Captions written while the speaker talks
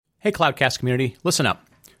Hey Cloudcast community, listen up.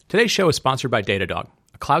 Today's show is sponsored by Datadog,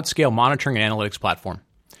 a cloud-scale monitoring and analytics platform.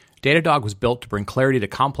 Datadog was built to bring clarity to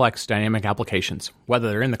complex, dynamic applications, whether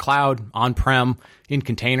they're in the cloud, on-prem, in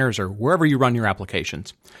containers, or wherever you run your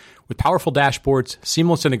applications. With powerful dashboards,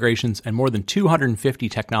 seamless integrations, and more than 250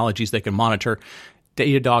 technologies they can monitor,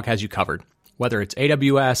 Datadog has you covered. Whether it's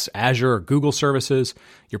AWS, Azure, or Google services,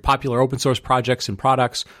 your popular open source projects and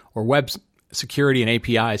products, or web security and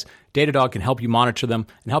APIs, Datadog can help you monitor them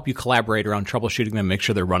and help you collaborate around troubleshooting them and make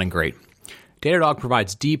sure they're running great. Datadog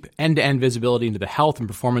provides deep end-to-end visibility into the health and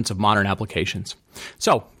performance of modern applications.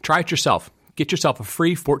 So, try it yourself. Get yourself a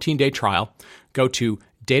free 14-day trial. Go to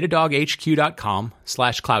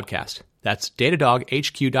datadoghq.com/cloudcast. That's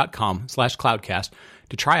datadoghq.com/cloudcast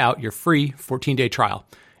to try out your free 14-day trial.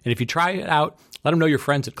 And if you try it out, let them know your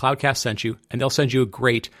friends at Cloudcast sent you, and they'll send you a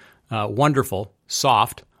great, wonderful,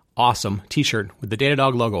 soft, awesome t-shirt with the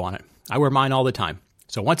Datadog logo on it. I wear mine all the time.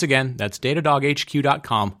 So once again, that's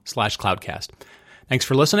datadoghq.com/cloudcast. Thanks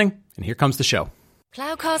for listening, and here comes the show.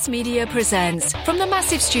 Cloudcast Media presents from the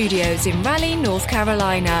massive studios in Raleigh, North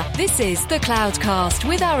Carolina. This is the Cloudcast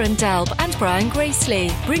with Aaron Delp and Brian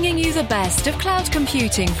Gracely, bringing you the best of cloud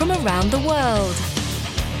computing from around the world.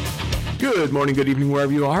 Good morning, good evening,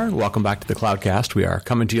 wherever you are. Welcome back to the Cloudcast. We are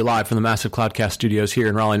coming to you live from the massive Cloudcast studios here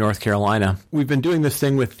in Raleigh, North Carolina. We've been doing this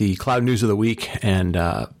thing with the Cloud News of the Week, and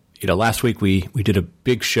last week we did a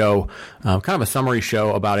big show, kind of a summary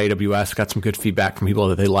show about AWS. Got some good feedback from people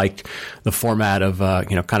that they liked the format of,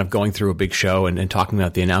 kind of going through a big show and talking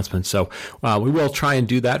about the announcements. So we will try and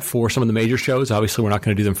do that for some of the major shows. Obviously, we're not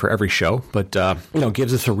going to do them for every show, but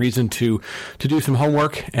gives us a reason to do some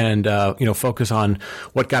homework and focus on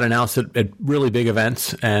what got announced at really big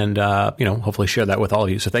events, and hopefully share that with all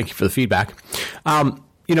of you. So thank you for the feedback.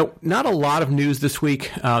 Not a lot of news this week.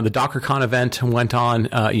 The DockerCon event went on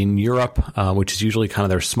in Europe, which is usually kind of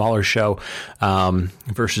their smaller show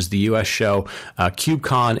versus the U.S. show.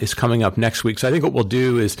 KubeCon is coming up next week. So I think what we'll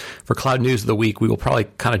do is for Cloud News of the Week, we will probably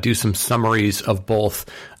kind of do some summaries of both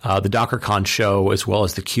the DockerCon show as well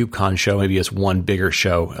as the KubeCon show, maybe as one bigger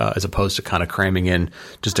show, as opposed to kind of cramming in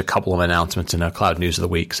just a couple of announcements in Cloud News of the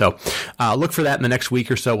Week. So look for that in the next week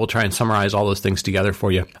or so. We'll try and summarize all those things together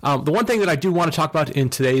for you. The one thing that I do want to talk about in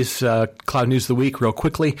today's Cloud News of the Week real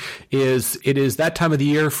quickly is it is that time of the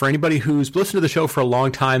year. For anybody who's listened to the show for a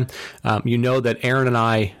long time, you know that Aaron and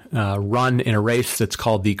I run in a race that's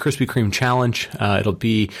called the Krispy Kreme Challenge. It'll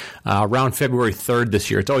be around February 3rd this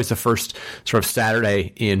year. It's always the first sort of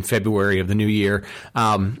Saturday in February of the new year.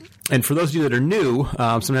 And for those of you that are new,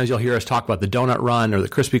 sometimes you'll hear us talk about the donut run or the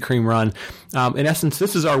Krispy Kreme run. In essence,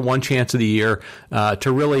 this is our one chance of the year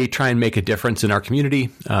to really try and make a difference in our community,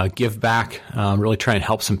 give back, really try and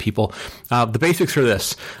help some people. The basics are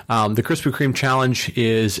this. The Krispy Kreme Challenge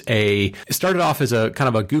it started off as a kind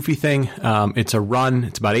of a goofy thing. It's a run.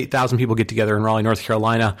 It's about 8,000 people get together in Raleigh, North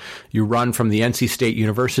Carolina. You run from the NC State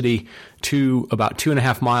University to about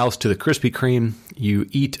 2.5 miles to the Krispy Kreme. You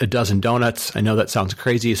eat a dozen donuts. I know that sounds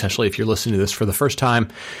crazy, especially if you're listening to this for the first time.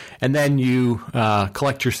 And then you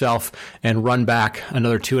collect yourself and run back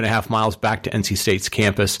another 2.5 miles back to NC State's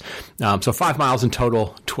campus. So 5 miles in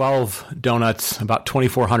total, 12 donuts, about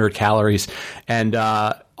 2,400 calories. And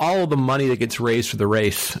all of the money that gets raised for the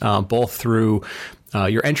race, both through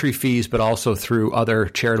your entry fees, but also through other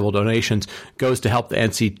charitable donations, goes to help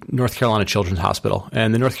the North Carolina Children's Hospital.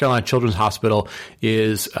 And the North Carolina Children's Hospital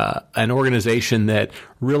is an organization that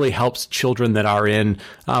really helps children that are in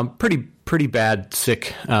pretty bad,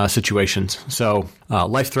 sick situations. So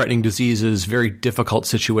life-threatening diseases, very difficult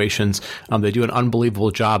situations. They do an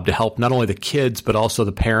unbelievable job to help not only the kids, but also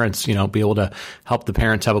the parents, be able to help the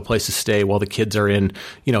parents have a place to stay while the kids are in,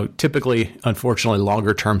 typically, unfortunately,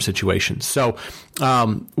 longer-term situations. So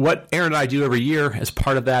what Aaron and I do every year as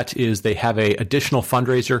part of that is they have a additional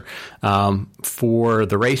fundraiser for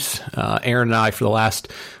the race. Aaron and I, for the last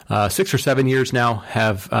 6 or 7 years now,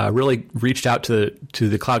 have really reached out to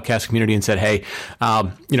the Cloudcast community and said, hey,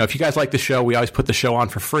 if you guys like the show, we always put the show on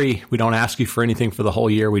for free. We don't ask you for anything for the whole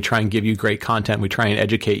year. We try and give you great content. We try and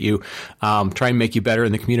educate you, try and make you better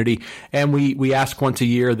in the community. And we ask once a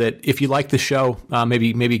year that if you like the show,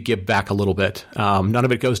 maybe give back a little bit. None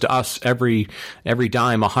of it goes to us. Every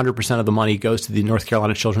dime, 100% of the money goes to the North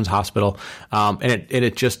Carolina Children's Hospital. And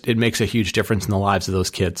it makes a huge difference in the lives of those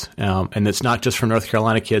kids. And it's not just for North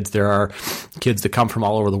Carolina kids. There are kids that come from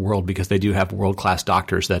all over the world because they do have world-class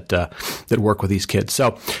doctors that work with these kids.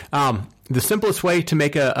 So the simplest way to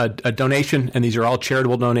make a donation, and these are all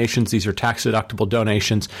charitable donations, these are tax-deductible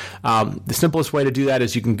donations, the simplest way to do that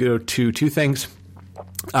is you can go to two things.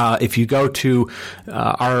 If you go to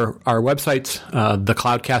our websites,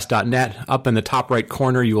 thecloudcast.net, up in the top right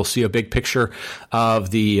corner, you will see a big picture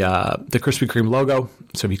of the Krispy Kreme logo.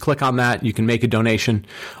 So if you click on that, you can make a donation.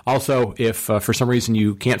 Also, if for some reason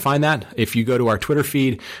you can't find that, if you go to our Twitter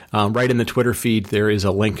feed, right in the Twitter feed, there is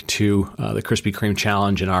a link to the Krispy Kreme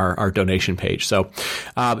challenge and our donation page. So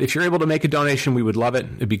if you're able to make a donation, we would love it.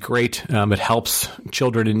 It'd be great. It helps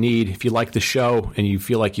children in need. If you like the show and you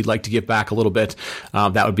feel like you'd like to give back a little bit,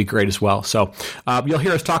 that would be great as well. So you'll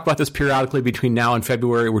hear us talk about this periodically between now and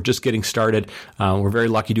February. We're just getting started. We're very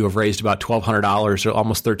lucky to have raised about $1,200 or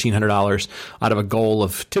almost $1,300 out of a goal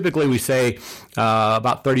of, typically we say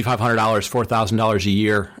about $3,500, $4,000 a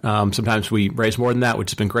year. Sometimes we raise more than that,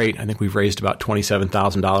 which has been great. I think we've raised about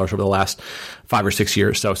 $27,000 over the last 5 or 6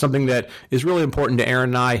 years. So something that is really important to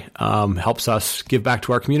Aaron and I, helps us give back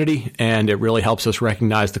to our community, and it really helps us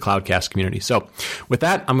recognize the Cloudcast community. So with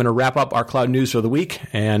that, I'm going to wrap up our cloud news for the week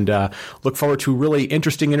and look forward to a really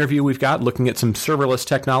interesting interview we've got looking at some serverless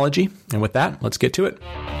technology. And with that, let's get to it.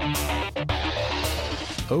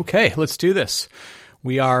 Okay, let's do this.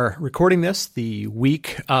 We are recording this the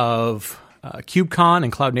week of KubeCon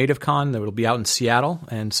and Cloud Native Con that will be out in Seattle.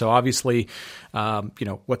 And so obviously,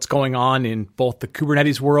 what's going on in both the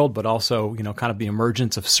Kubernetes world, but also, kind of the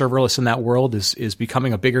emergence of serverless in that world is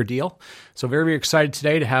becoming a bigger deal. So very, very excited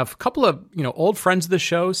today to have a couple of, old friends of the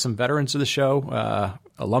show, some veterans of the show,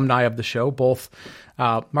 alumni of the show, both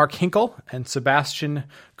Mark Hinkle and Sebastian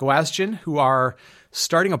Goazjian, who are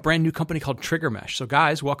starting a brand new company called TriggerMesh. So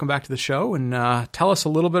guys, welcome back to the show, and tell us a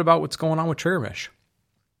little bit about what's going on with TriggerMesh.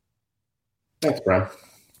 Thanks, Brian.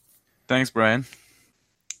 Thanks, Brian.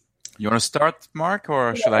 You want to start, Mark,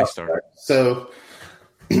 or should I start? So,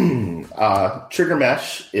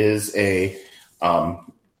 TriggerMesh is a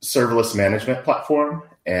serverless management platform,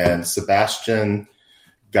 and Sebastian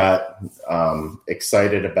got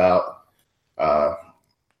excited about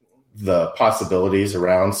the possibilities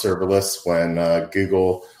around serverless when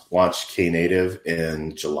Google launched Knative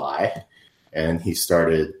in July, and he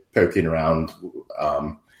started poking around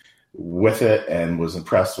with it and was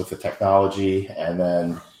impressed with the technology. And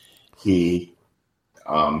then he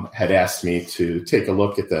had asked me to take a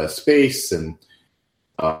look at the space, and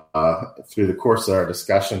through the course of our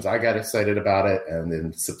discussions, I got excited about it. And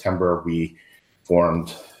in September, we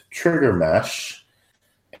formed TriggerMesh,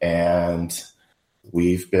 and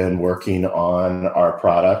we've been working on our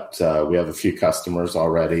product. We have a few customers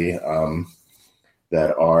already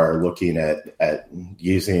that are looking at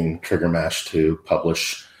using TriggerMesh to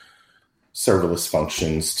publish serverless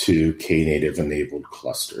functions to Knative enabled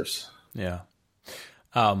clusters. Yeah.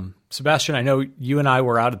 Sebastian, I know you and I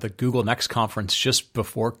were out at the Google Next conference just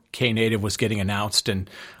before Knative was getting announced. And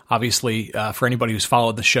obviously, for anybody who's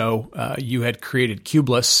followed the show, you had created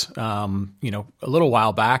Kubeless, a little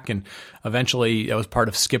while back. And eventually that was part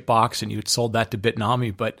of Skipbox, and you had sold that to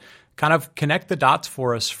Bitnami. But kind of connect the dots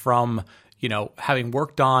for us from, having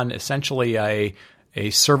worked on essentially a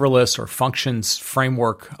serverless or functions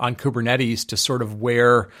framework on Kubernetes to sort of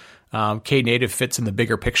where Knative fits in the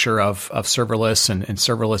bigger picture of serverless and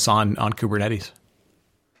serverless on Kubernetes.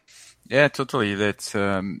 Yeah, totally. That's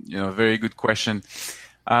a very good question.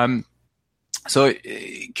 So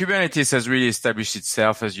Kubernetes has really established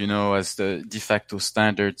itself, as you know, as the de facto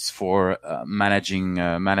standards for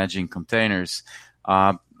managing containers,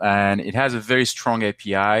 and it has a very strong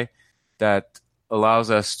API that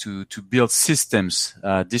allows us to build systems,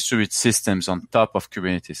 distribute systems on top of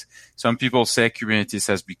Kubernetes. Some people say Kubernetes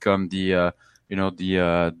has become the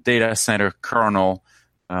data center kernel,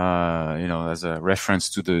 as a reference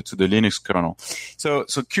to the Linux kernel. So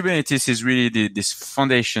Kubernetes is really this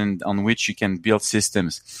foundation on which you can build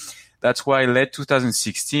systems. That's why late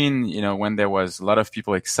 2016, when there was a lot of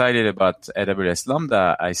people excited about AWS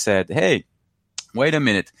Lambda, I said, hey, wait a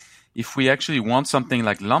minute. If we actually want something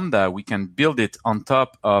like Lambda, we can build it on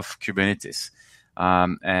top of Kubernetes.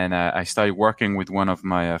 And I started working with one of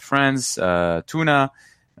my friends, Tuna,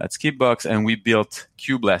 at Skipbox, and we built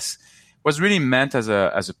Kubeless. It was really meant as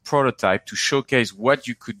a prototype to showcase what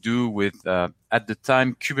you could do with, at the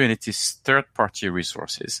time, Kubernetes third-party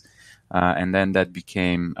resources. And then that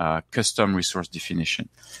became custom resource definition.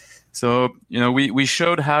 So, we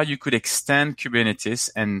showed how you could extend Kubernetes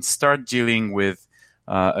and start dealing with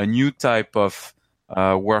a new type of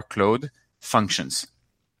workload, functions.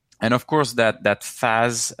 And of course, that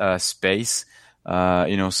FAS space,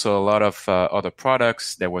 so a lot of other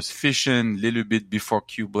products. There was Fission, a little bit before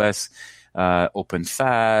Kubeless,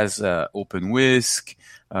 OpenFAS, OpenWhisk,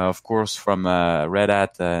 of course, from Red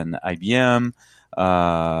Hat and IBM,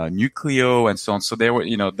 Nucleo, and so on. So there were,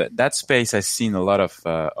 that space has seen a lot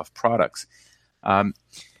of products.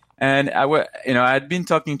 And I had been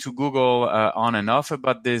talking to Google on and off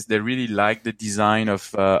about this. They really liked the design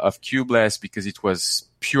of kubeless because it was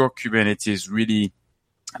pure Kubernetes, really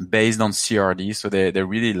based on CRD. So they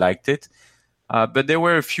really liked it. But there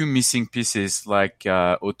were a few missing pieces like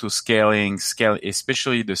auto scaling,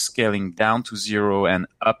 especially the scaling down to zero and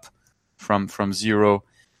up from zero,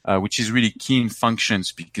 which is really key in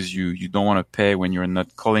functions because you don't want to pay when you're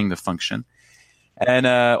not calling the function. And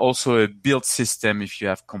also a build system if you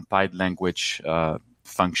have compiled language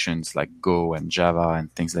functions like Go and Java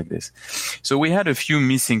and things like this. So we had a few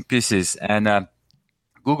missing pieces, and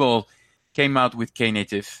Google came out with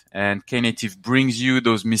Knative, and Knative brings you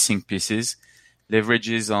those missing pieces,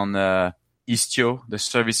 leverages on Istio, the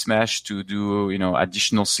service mesh, to do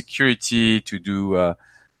additional security, to do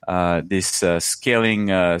this scaling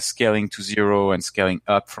to zero and scaling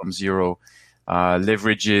up from zero.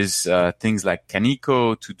 Leverages things like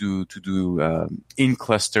Kaneko to do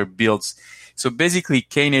in-cluster builds. So basically,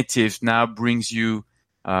 Knative now brings you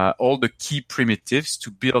all the key primitives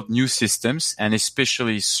to build new systems, and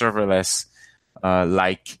especially serverless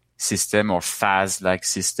like system or FAS-like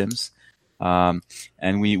systems. And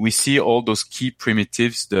we see all those key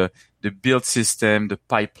primitives: the build system, the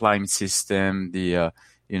pipeline system, the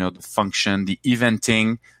function, the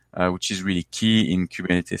eventing, which is really key in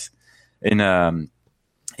Kubernetes. In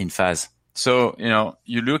FAS. So,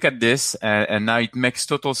 you look at this and now it makes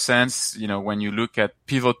total sense, when you look at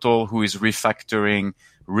Pivotal, who is refactoring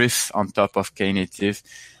Riff on top of Knative.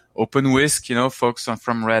 OpenWhisk, folks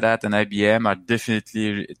from Red Hat and IBM are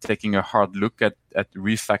definitely taking a hard look at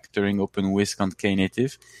refactoring OpenWhisk on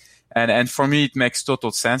Knative. And for me, it makes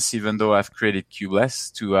total sense, even though I've created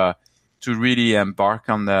kubeless, to really embark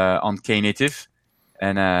on Knative.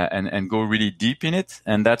 And go really deep in it.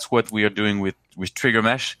 And that's what we are doing with Trigger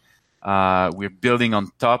Mesh. We're building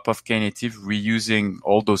on top of Knative, reusing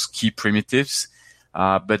all those key primitives,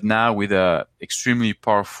 but now with a extremely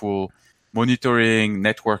powerful monitoring,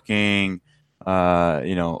 networking,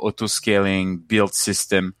 auto scaling build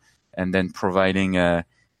system, and then providing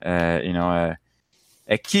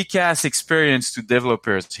a kick-ass experience to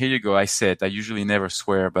developers. Here you go. I said, I usually never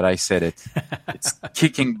swear, but I said it. It's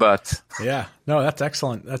kicking butt. Yeah. No, that's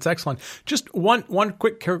excellent. That's excellent. Just one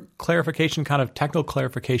quick clarification, kind of technical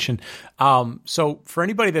clarification. So for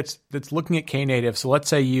anybody that's looking at Knative, so let's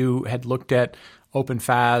say you had looked at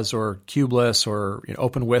OpenFAS or Kubeless or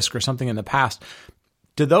OpenWhisk or something in the past,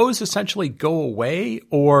 do those essentially go away,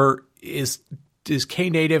 or is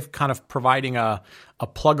Knative kind of providing a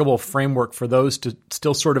pluggable framework for those to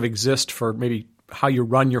still sort of exist for maybe how you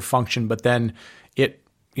run your function, but then it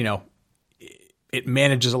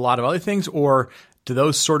manages a lot of other things? Or do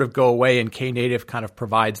those sort of go away and Knative kind of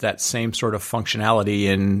provides that same sort of functionality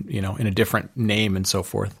in a different name and so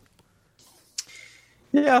forth?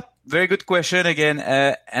 Yeah, very good question again.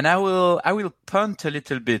 And I will punt a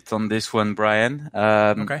little bit on this one, Brian.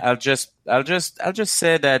 Okay. I'll just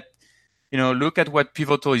say that, look at what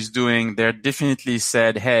Pivotal is doing. They're definitely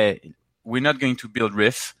said, hey, we're not going to build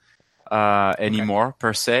Riff anymore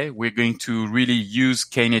per se. We're going to really use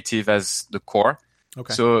Knative as the core.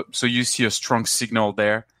 Okay. So you see a strong signal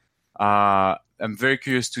there. I'm very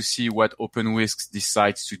curious to see what OpenWhisk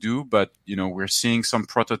decides to do, but we're seeing some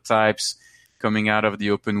prototypes coming out of the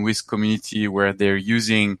OpenWhisk community where they're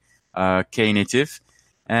using Knative.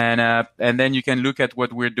 And then you can look at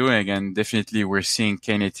what we're doing, and definitely we're seeing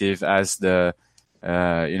Knative as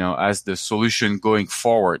the solution going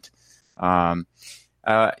forward.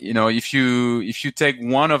 If you take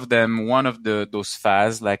one of those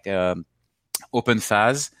FAS like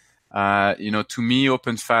OpenFAS, to me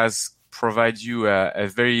OpenFAS provides you a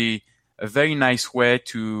very nice way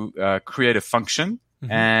to create a function,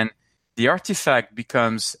 mm-hmm. and the artifact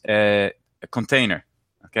becomes a container.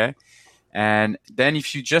 Okay. And then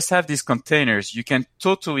if you just have these containers, you can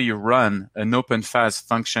totally run an OpenFAS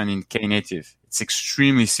function in Knative. It's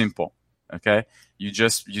extremely simple. Okay. You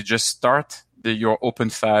just start your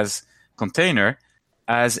OpenFAS container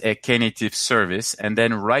as a Knative service. And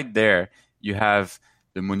then right there, you have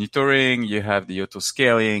the monitoring, you have the auto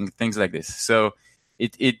scaling, things like this. So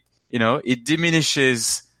it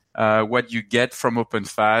diminishes what you get from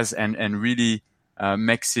OpenFAS and really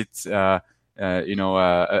makes it a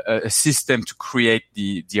system to create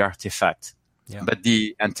the artifact. Yeah. But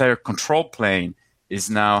the entire control plane is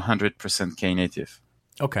now 100% Knative.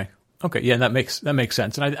 Okay. Yeah, that makes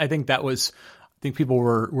sense. And I think people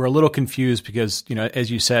were a little confused because,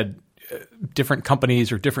 as you said, different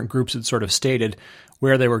companies or different groups had sort of stated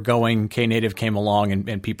where they were going. Knative came along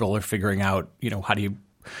and people are figuring out, how do you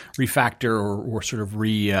refactor or sort of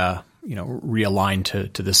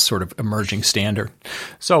realign to this sort of emerging standard.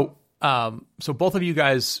 So both of you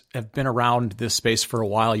guys have been around this space for a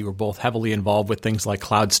while. You were both heavily involved with things like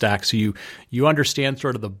Cloud Stack. So you understand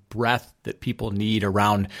sort of the breadth that people need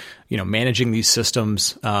around, managing these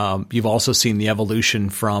systems. You've also seen the evolution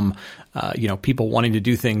from, people wanting to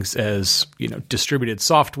do things as, distributed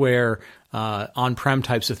software, on-prem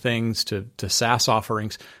types of things to SaaS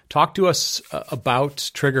offerings. Talk to us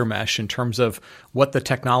about Trigger Mesh in terms of what the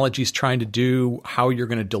technology is trying to do, how you're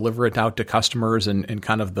going to deliver it out to customers, and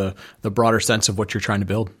kind of the broader sense of what you're trying to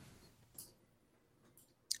build.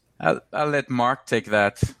 I'll let Mark take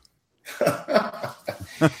that.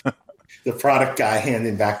 The product guy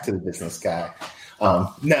handing back to the business guy.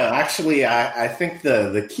 No, actually, I think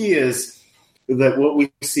the key is that what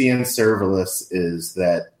we see in serverless is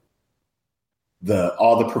that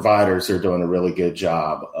all the providers are doing a really good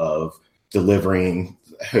job of delivering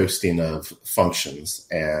hosting of functions.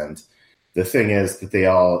 And the thing is that they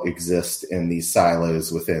all exist in these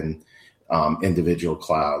silos within individual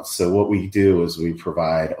clouds. So what we do is we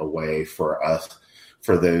provide a way for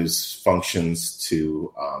those functions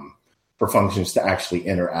to actually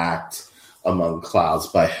interact among clouds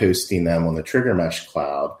by hosting them on the Trigger Mesh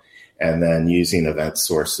cloud and then using event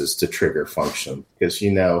sources to trigger function. Because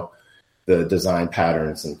the design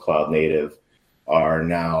patterns in Cloud Native are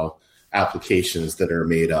now applications that are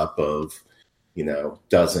made up of,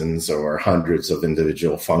 dozens or hundreds of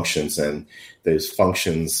individual functions. And those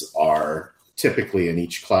functions are typically in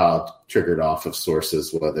each cloud triggered off of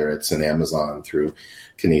sources, whether it's in Amazon through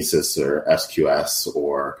Kinesis or SQS,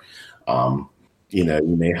 or, you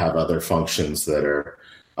may have other functions that are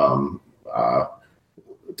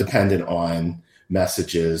dependent on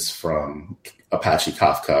messages from Apache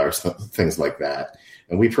Kafka or things like that.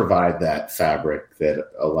 And we provide that fabric that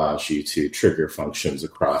allows you to trigger functions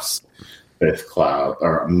across both cloud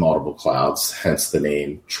or multiple clouds, hence the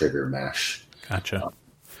name Trigger Mesh. Gotcha.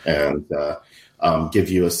 And give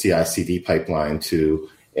you a CI/CD pipeline to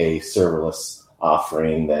a serverless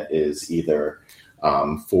offering that is either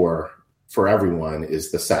for everyone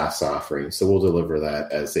is the SaaS offering. So we'll deliver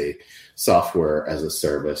that as a software as a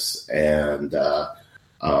service, and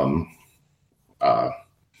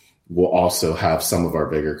we'll also have some of our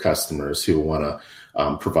bigger customers who want to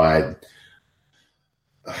provide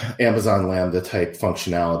Amazon Lambda type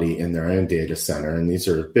functionality in their own data center. And these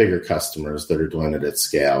are bigger customers that are doing it at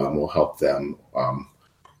scale, and we'll help them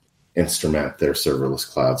instrument their serverless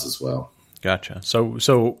clouds as well. Gotcha.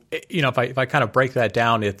 So if I kind of break that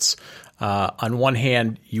down, it's on one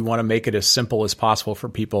hand, you want to make it as simple as possible for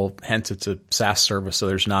people. Hence, it's a SaaS service, so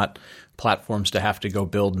there's not platforms to have to go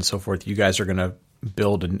build and so forth. You guys are going to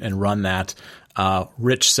build and run that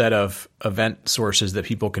rich set of event sources that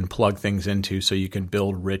people can plug things into, so you can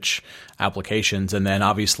build rich applications. And then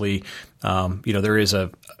obviously, there is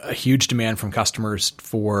a huge demand from customers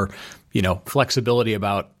for, flexibility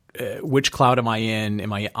about which cloud am I in?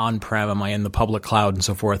 Am I on-prem? Am I in the public cloud and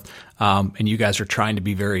so forth? And you guys are trying to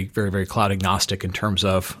be very, very, very cloud agnostic in terms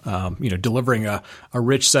of, delivering a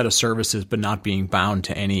rich set of services, but not being bound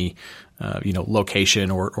to any,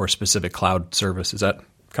 location or specific cloud service. Is that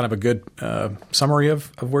kind of a good summary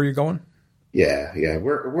of where you're going? Yeah.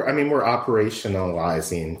 We're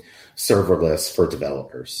operationalizing serverless for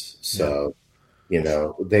developers. So,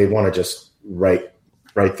 they want to just write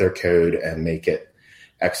their code and make it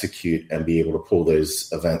execute and be able to pull those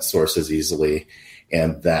event sources easily.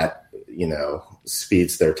 And that,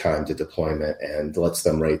 speeds their time to deployment and lets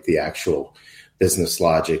them write the actual business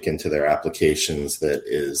logic into their applications that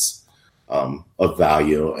is of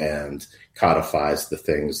value and codifies the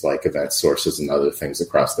things like event sources and other things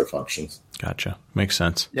across their functions. Gotcha. Makes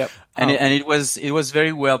sense. Yep. And it was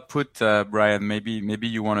very well put, Brian. Maybe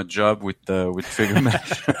you want a job with Trigger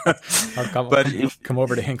Mesh. I'll come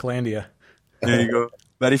over to Hinklandia. There you go.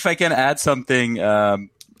 But if I can add something,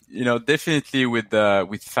 definitely with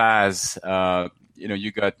FAS,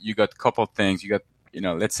 you got a couple things. You got,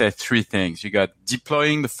 let's say 3 things. You got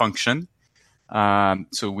deploying the function.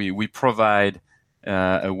 So we provide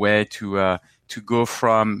a way to go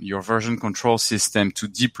from your version control system to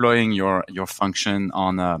deploying your function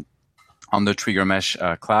on the Trigger Mesh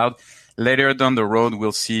cloud. Later down the road,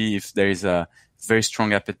 we'll see if there is a very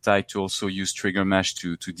strong appetite to also use Trigger Mesh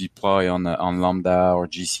to deploy on Lambda or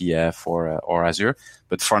GCF or Azure.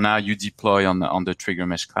 But for now, you deploy on the Trigger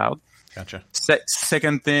Mesh cloud. Gotcha.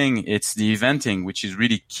 Second thing, it's the eventing, which is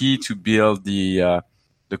really key to build the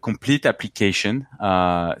complete application.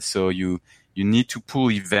 So you need to pull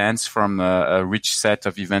events from a rich set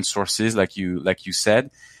of event sources, like you said.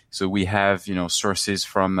 So we have sources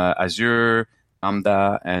from Azure,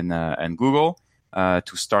 Lambda, and Google.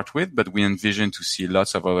 to start with, but we envision to see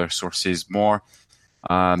lots of other sources more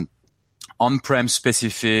on-prem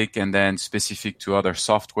specific and then specific to other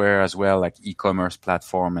software as well, like e-commerce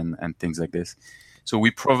platform and things like this. So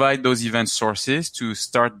we provide those event sources to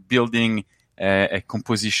start building a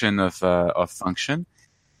composition of function.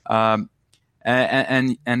 And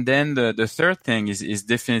then the third thing is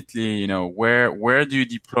definitely, where do you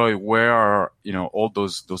deploy? Where are, all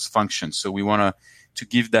those functions? So we want to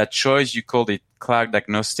give that choice. You called it cloud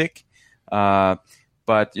agnostic.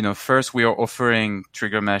 But, first we are offering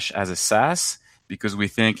Trigger Mesh as a SaaS because we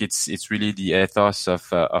think it's really the ethos of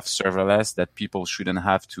serverless that people shouldn't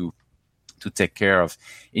have to take care of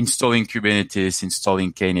installing Kubernetes,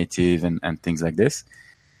 installing Knative and things like this.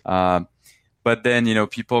 But then,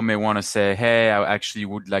 people may want to say, hey, I actually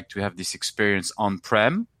would like to have this experience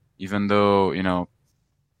on-prem, even though,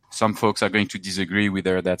 some folks are going to disagree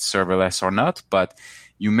whether that's serverless or not, but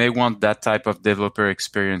you may want that type of developer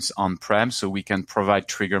experience on-prem, so we can provide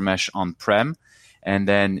Trigger Mesh on-prem. And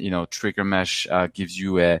then, Trigger Mesh gives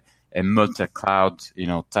you a multi-cloud,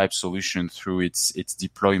 type solution through its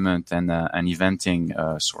deployment and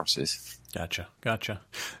eventing sources. Gotcha.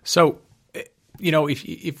 So,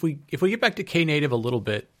 if we get back to Knative a little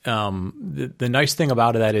bit, the nice thing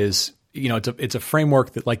about that is, it's a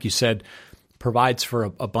framework that, like you said, provides for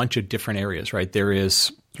a bunch of different areas, right? There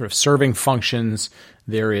is sort of serving functions.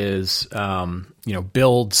 There is,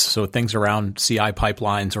 builds. So things around CI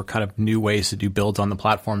pipelines or kind of new ways to do builds on the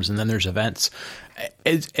platforms. And then there's events.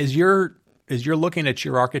 As you're looking at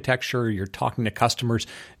your architecture, you're talking to customers,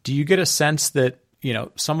 do you get a sense that,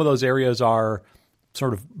 some of those areas are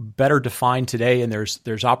sort of better defined today and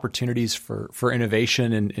there's opportunities for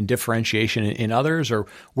innovation and differentiation in others? Or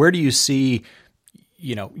where do you see,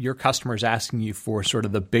 your customers asking you for sort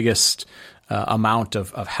of the biggest amount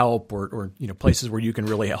of help or places where you can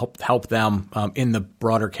really help them in the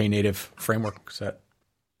broader Knative framework set?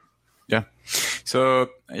 Yeah. So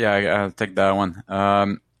I'll take that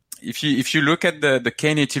one. If you look at the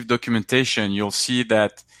Knative documentation, you'll see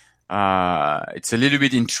that it's a little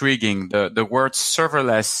bit intriguing. The word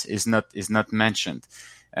serverless is not mentioned,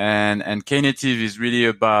 and Knative is really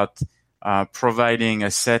about providing a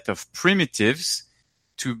set of primitives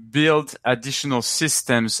to build additional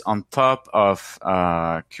systems on top of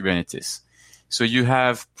Kubernetes. So you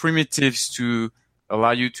have primitives to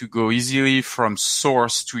allow you to go easily from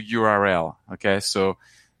source to URL. Okay, so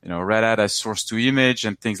Red Hat has source to image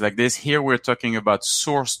and things like this. Here we're talking about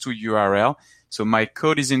source to URL. So my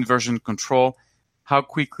code is in version control. How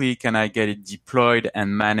quickly can I get it deployed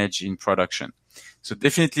and managed in production? So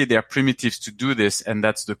definitely there are primitives to do this, and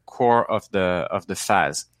that's the core of the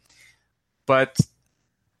FAS. But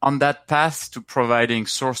on that path to providing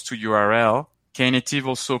source to URL, Knative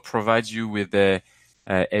also provides you with a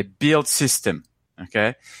build system,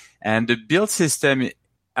 okay? And the build system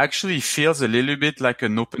actually feels a little bit like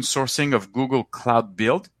an open sourcing of Google Cloud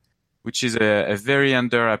Build, which is a very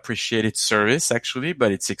underappreciated service actually,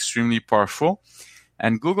 but it's extremely powerful.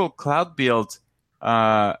 And Google Cloud Build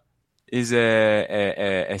is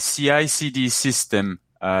a CI/CD system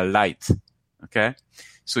light, okay?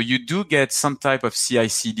 So you do get some type of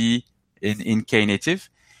CI/CD in Knative,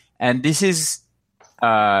 and this is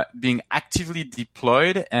being actively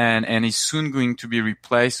deployed and is soon going to be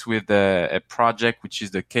replaced with a project which is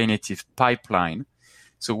the Knative pipeline.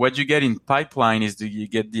 So what you get in pipeline is you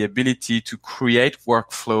get the ability to create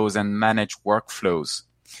workflows and manage workflows.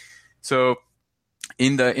 So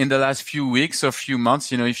in the last few weeks or few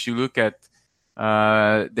months, if you look at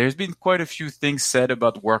there's been quite a few things said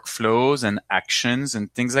about workflows and actions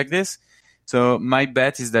and things like this. So my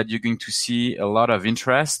bet is that you're going to see a lot of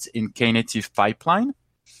interest in Knative pipeline.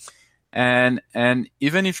 And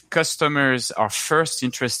even if customers are first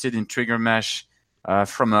interested in Trigger Mesh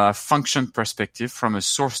from a function perspective, from a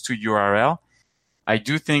source to URL, I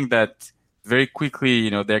do think that very quickly,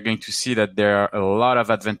 they're going to see that there are a lot of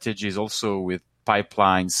advantages also with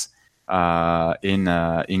pipelines in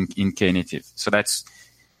Knative. So it's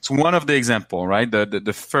one of the example, right?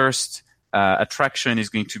 The first attraction is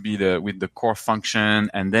going to be with the core function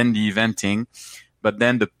and then the eventing, but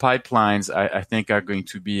then the pipelines I think are going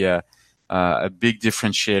to be a big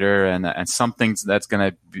differentiator and something that's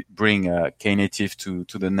going to bring Knative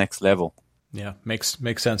to the next level. Yeah, makes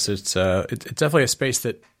sense. It's definitely a space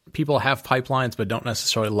that people have pipelines but don't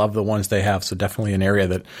necessarily love the ones they have. So definitely an area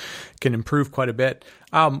that can improve quite a bit.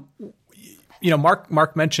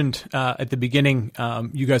 Mark mentioned at the beginning,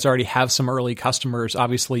 you guys already have some early customers.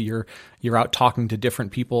 Obviously, you're out talking to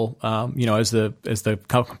different people. As the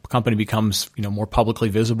company becomes more publicly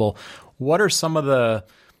visible. What are some of the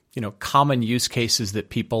common use cases that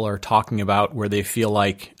people are talking about where they feel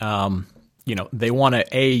like, they want to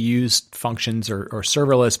A, use functions or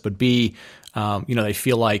serverless, but B, they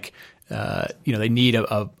feel like, they need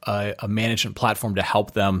a management platform to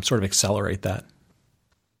help them sort of accelerate that?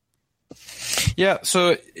 Yeah.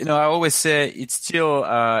 So, I always say it's still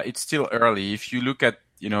early. If you look at,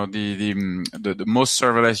 the most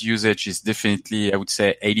serverless usage is definitely, I would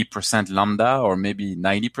say 80% Lambda or maybe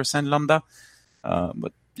 90% Lambda.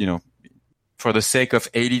 But, for the sake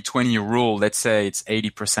of 80-20 rule, let's say it's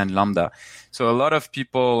 80% Lambda. So a lot of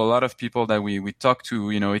people that we talk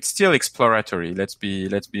to, it's still exploratory. Let's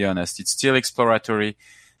be honest. It's still exploratory.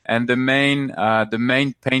 And the main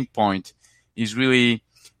pain point is really,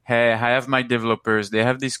 hey, I have my developers. They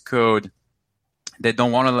have this code. They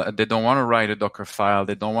don't want to write a Docker file.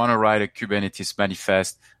 They don't want to write a Kubernetes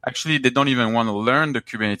manifest. Actually, they don't even want to learn the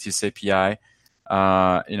Kubernetes API.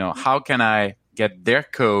 How can I get their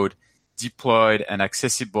code deployed and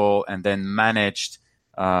accessible and then managed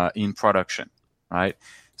in production, right?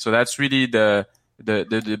 So that's really the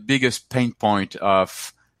biggest pain point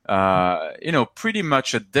of pretty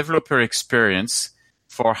much a developer experience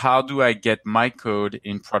for how do I get my code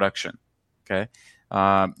in production. Okay,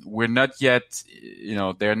 we're not yet,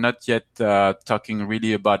 they're not yet talking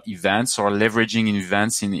really about events or leveraging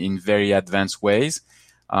events in very advanced ways.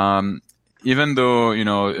 Even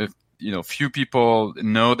though few people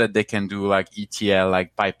know that they can do like ETL,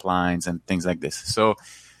 like pipelines and things like this. So,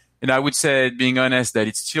 I would say, being honest, that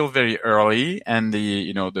it's still very early, and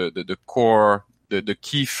the core, the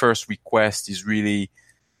key first request is really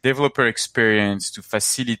developer experience to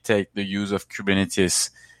facilitate the use of Kubernetes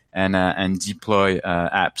and deploy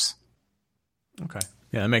apps. Okay,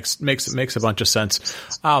 yeah, that makes a bunch of sense.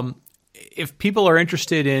 If people are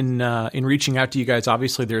interested in reaching out to you guys,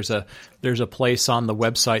 obviously there's a place on the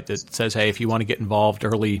website that says, hey, if you want to get involved,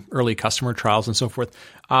 early customer trials and so forth.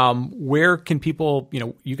 Where can people,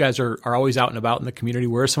 you guys are always out and about in the community.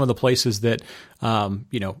 Where are some of the places that,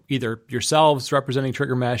 either yourselves representing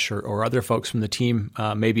Trigger Mesh or other folks from the team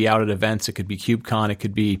may be out at events? It could be KubeCon, it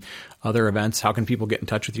could be other events. How can people get in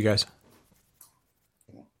touch with you guys?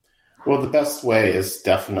 Well, the best way is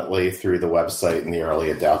definitely through the website and the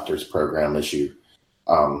early adopters program, as you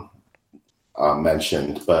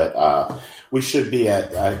mentioned. But we should be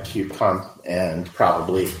at KubeCon and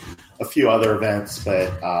probably a few other events.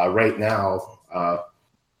 But right now,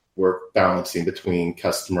 we're balancing between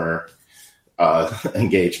customer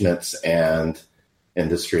engagements and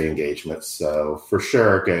industry engagements. So for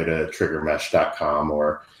sure, go to triggermesh.com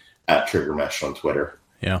or at triggermesh on Twitter.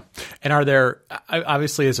 Yeah. And are there,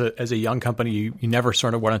 obviously as a young company, you never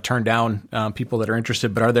sort of want to turn down people that are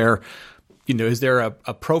interested, but are there, is there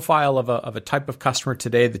a profile of a type of customer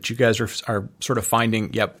today that you guys are sort of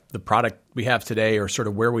finding, yep, the product we have today or sort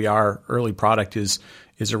of where we are, early product is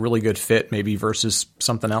a really good fit maybe versus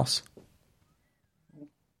something else?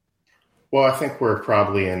 Well, I think we're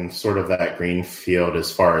probably in sort of that green field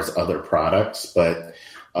as far as other products, but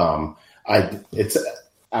it's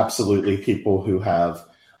absolutely people who have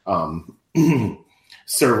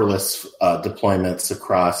serverless deployments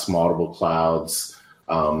across multiple clouds,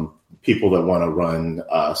 people that want to run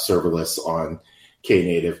serverless on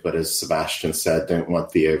Knative, but as Sebastian said, don't want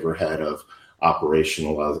the overhead of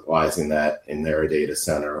operationalizing that in their data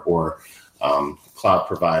center, or cloud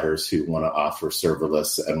providers who want to offer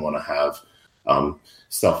serverless and want to have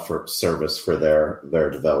self-service for their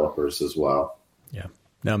developers as well. Yeah.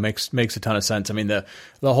 No, makes a ton of sense. I mean, the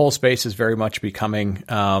whole space is very much becoming,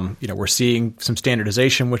 we're seeing some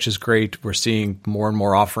standardization, which is great. We're seeing more and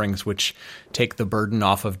more offerings which take the burden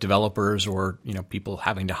off of developers or, people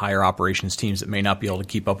having to hire operations teams that may not be able to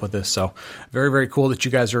keep up with this. So very, very cool that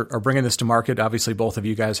you guys are bringing this to market. Obviously, both of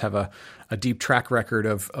you guys have a deep track record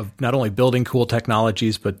of not only building cool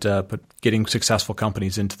technologies, but getting successful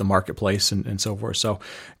companies into the marketplace and so forth. So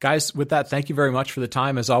guys, with that, thank you very much for the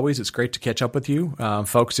time. As always, it's great to catch up with you.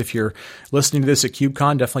 Folks, if you're listening to this at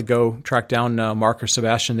KubeCon, definitely go track down Mark or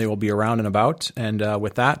Sebastian. They will be around and about. And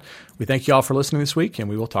with that, we thank you all for listening this week, and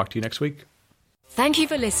we will talk to you next week. Thank you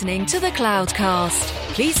for listening to The Cloudcast.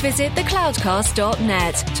 Please visit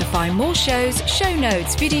thecloudcast.net to find more shows, show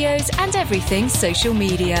notes, videos, and everything social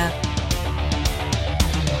media.